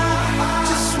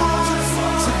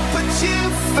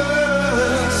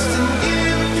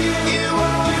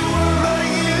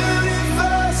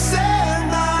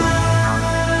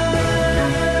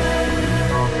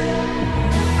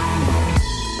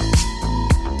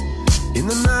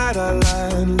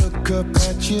 look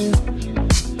at you.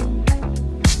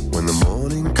 When the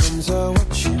morning comes, I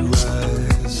watch you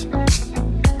rise.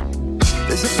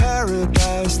 There's a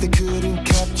paradise they couldn't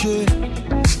capture.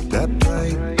 That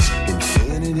bright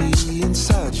infinity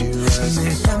inside your eyes.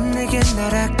 매일 밤 내게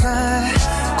날아가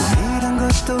꿈이란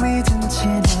것도 잊은 채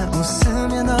나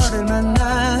웃으며 너를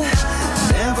만나.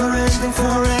 Never ending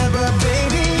forever,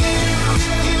 baby.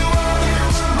 You are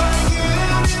my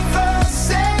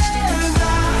universe, and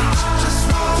I just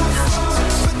want to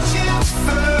put you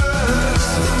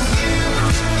first.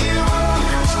 You are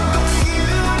my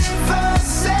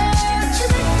universe, and you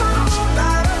make my whole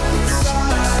life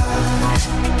inside.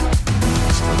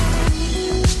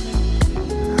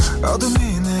 어둠이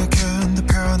내게 내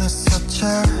변했었지.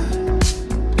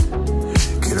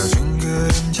 길어진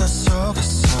그림자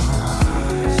속에서.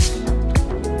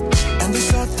 And they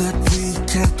said that we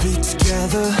can't be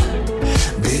together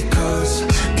because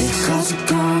we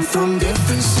come from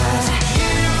different sides.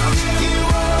 You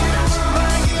are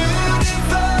my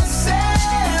universe,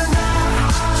 and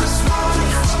I just want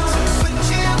to put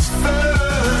you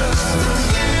first.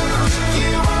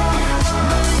 You are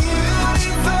my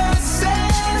universe,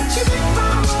 and you make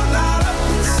my whole life up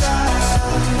inside.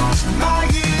 My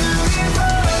universe,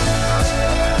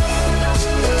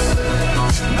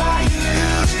 my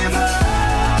universe.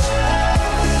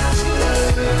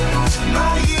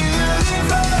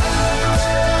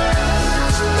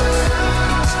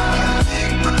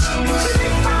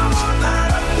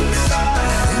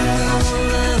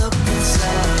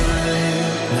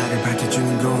 나를 밝혀주는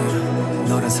건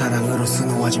너란 사랑으로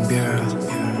수놓아진 별.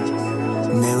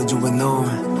 내 우주에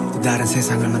넌 다른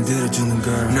세상을 만들어주는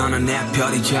걸. 너는 내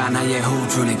별이자 나의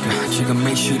호주니까.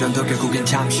 지금의 시련도 결국엔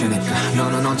잠시니까.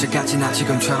 너는 언제까지나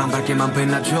지금처럼 밝게만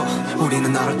빛나줘.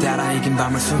 우리는 너를 따라 이긴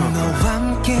밤을 수놓고 너와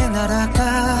함께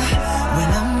날아가.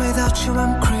 When I'm without you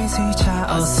I'm crazy. 자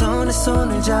어서 내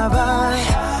손을 잡아.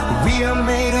 We are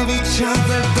made of each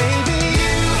other, baby.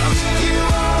 You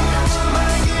are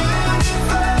my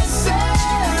universe,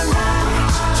 and I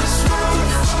just want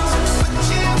to put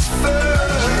you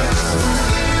first.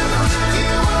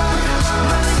 You are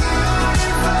my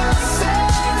universe,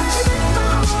 and you make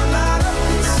my whole life up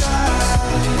inside.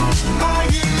 My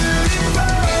universe,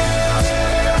 my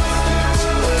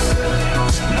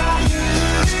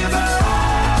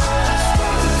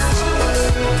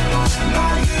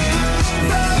universe.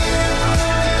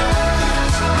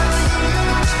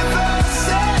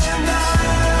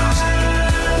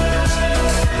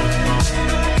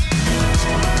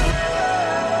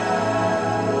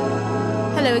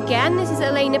 Hello again, this is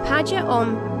Alaina Paget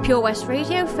on Pure West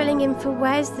Radio, filling in for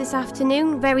Wes this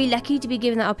afternoon. Very lucky to be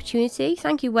given that opportunity.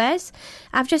 Thank you, Wes.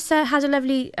 I've just had a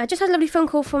lovely phone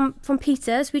call from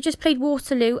Peter. So we just played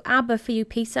Waterloo, ABBA for you,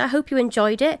 Peter. I hope you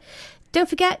enjoyed it. Don't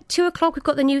forget, 2 o'clock we've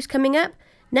got the news coming up.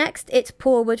 Next, it's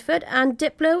Paul Woodford and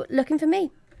Diplo, Looking for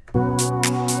Me.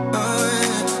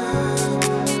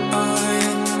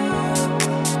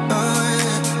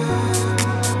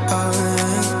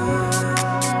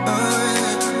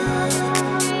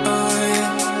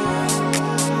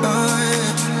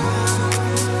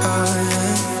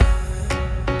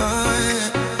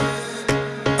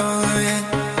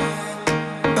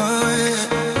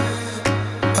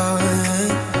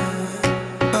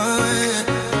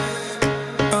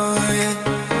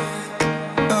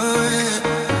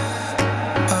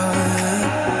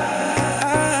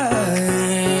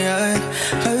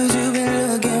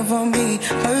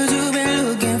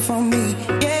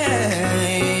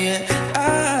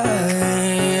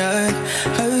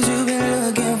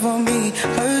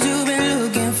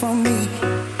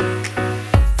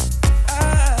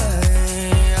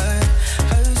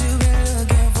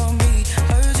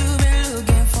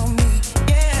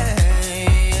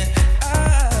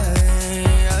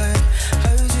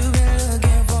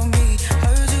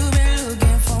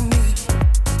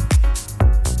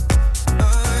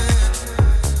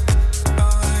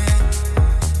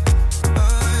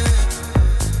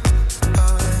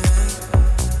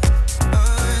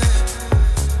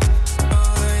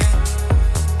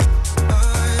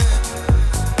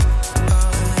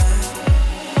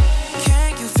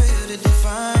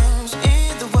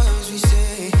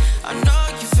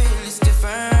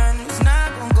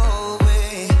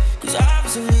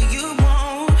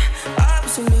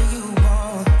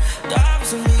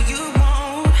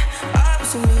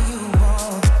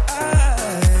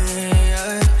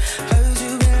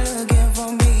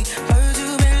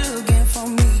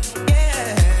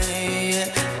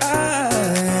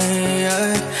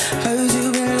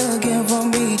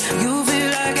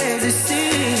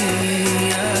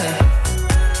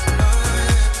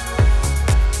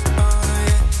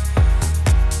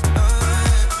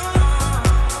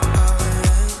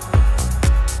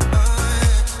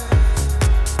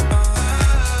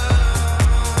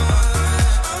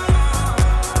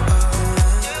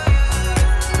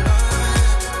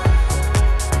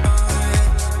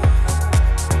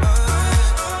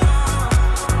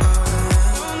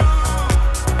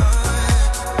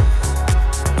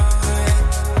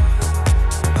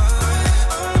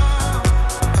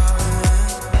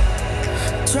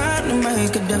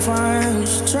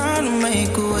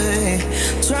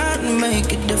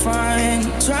 find,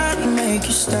 try to make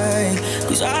you stay.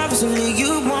 Cause obviously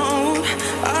you won't,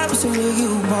 obviously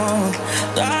you won't,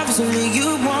 obviously you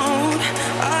won't,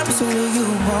 obviously you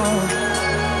won't.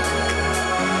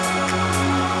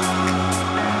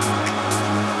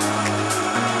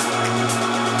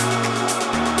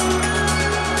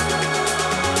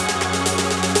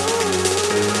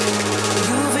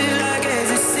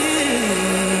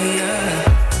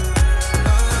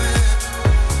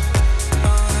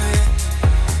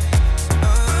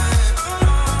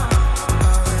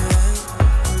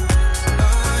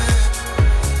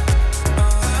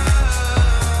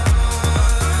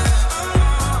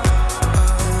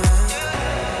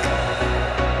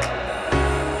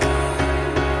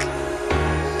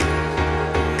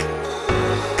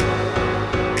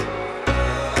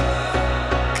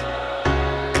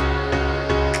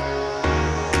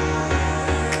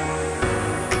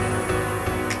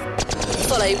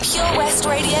 Follow Pure West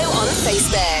Radio on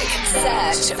Facebook.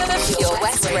 Search for Pure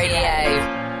West Radio.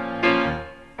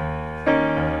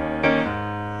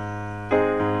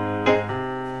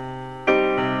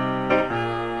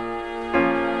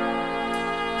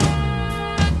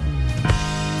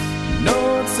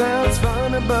 Know it sounds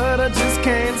funny, but I just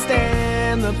can't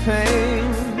stand the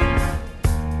pain.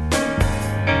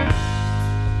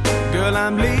 Girl,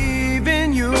 I'm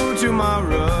leaving you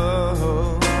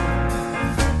tomorrow.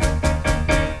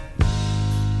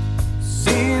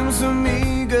 Seems to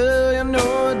me, girl, you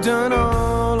know I've done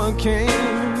all I can.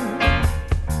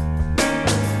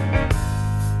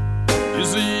 You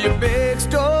see a big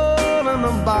store and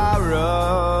a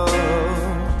borrow.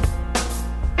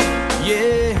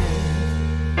 Yeah,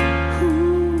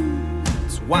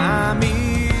 that's why I'm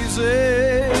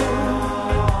easy.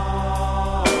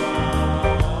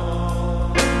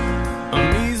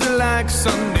 I'm easy like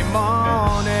Sunday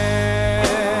morning.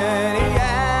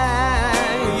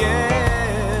 Yeah,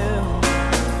 yeah.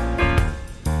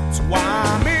 That's why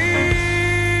I'm easy.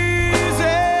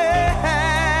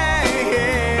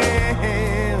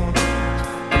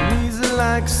 I'm easy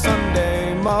like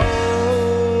Sunday morning.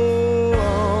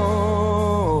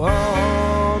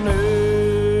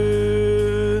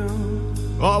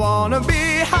 I wanna be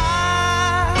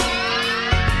high,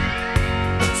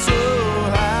 so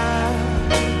high.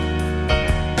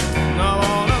 I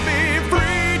wanna be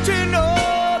free to know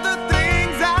the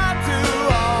things I do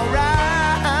alright.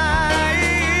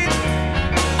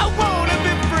 I wanna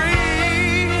be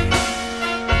free,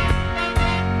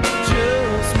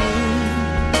 just me.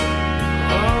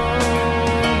 Oh,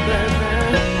 baby.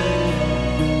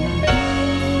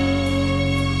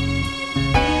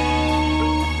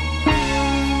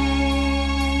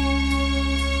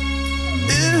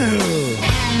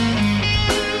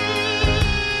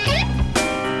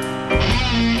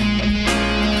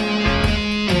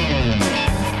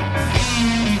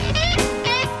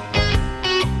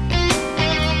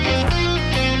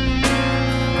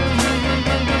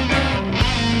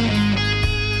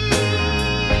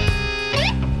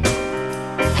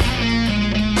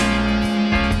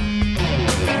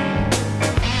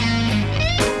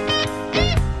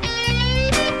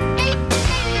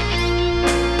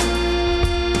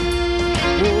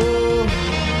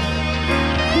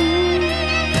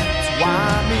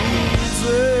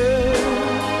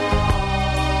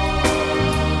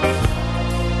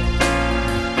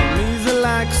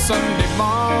 Sunday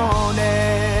morning,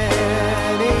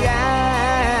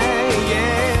 yeah,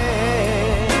 yeah.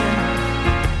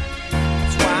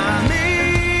 That's why I'm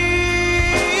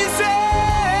easy.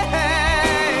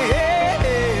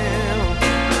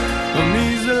 I'm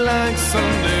easy like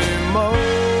Sunday morning.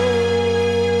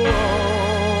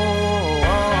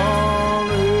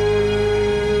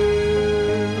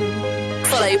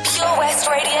 Follow Pure West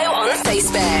Radio on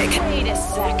Facebook. Wait a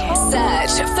second.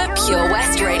 Search for Pure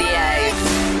West Radio.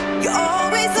 You're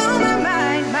always on my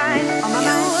mind, on my mind.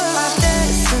 You were my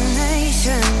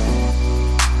destination,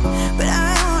 but I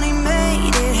only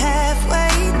made it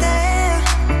halfway there.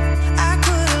 I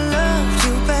could've loved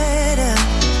you better.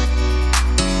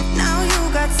 Now you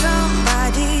got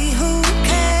somebody who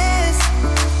cares.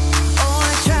 Oh,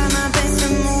 I try my best to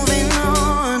moving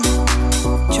on.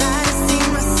 Try to see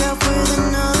myself with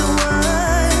another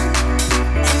one.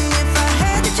 And if I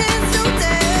had the chance to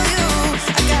tell you,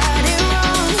 I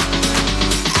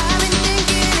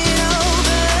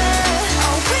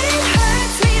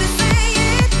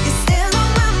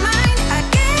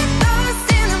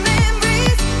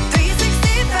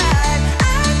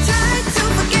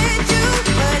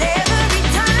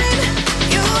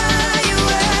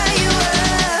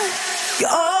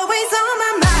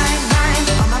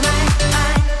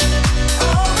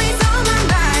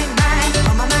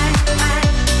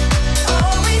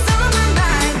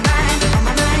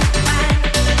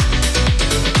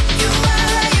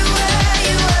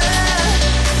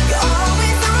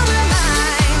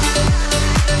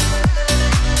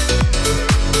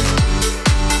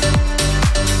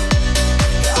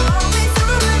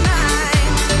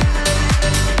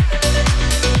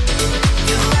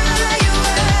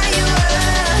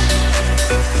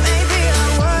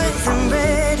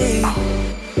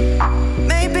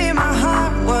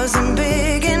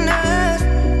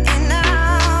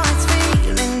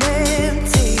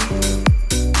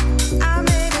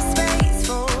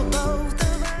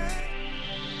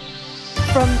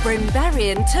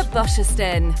Berrien to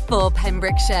Bosherston for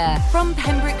Pembrokeshire. From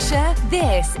Pembrokeshire,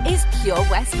 this is Pure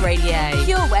West Radio.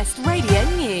 Pure West Radio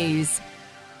News.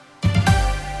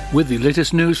 With the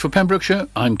latest news for Pembrokeshire,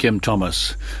 I'm Kim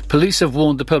Thomas. Police have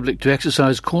warned the public to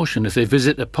exercise caution if they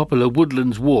visit a popular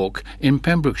woodlands walk in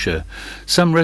Pembrokeshire. Some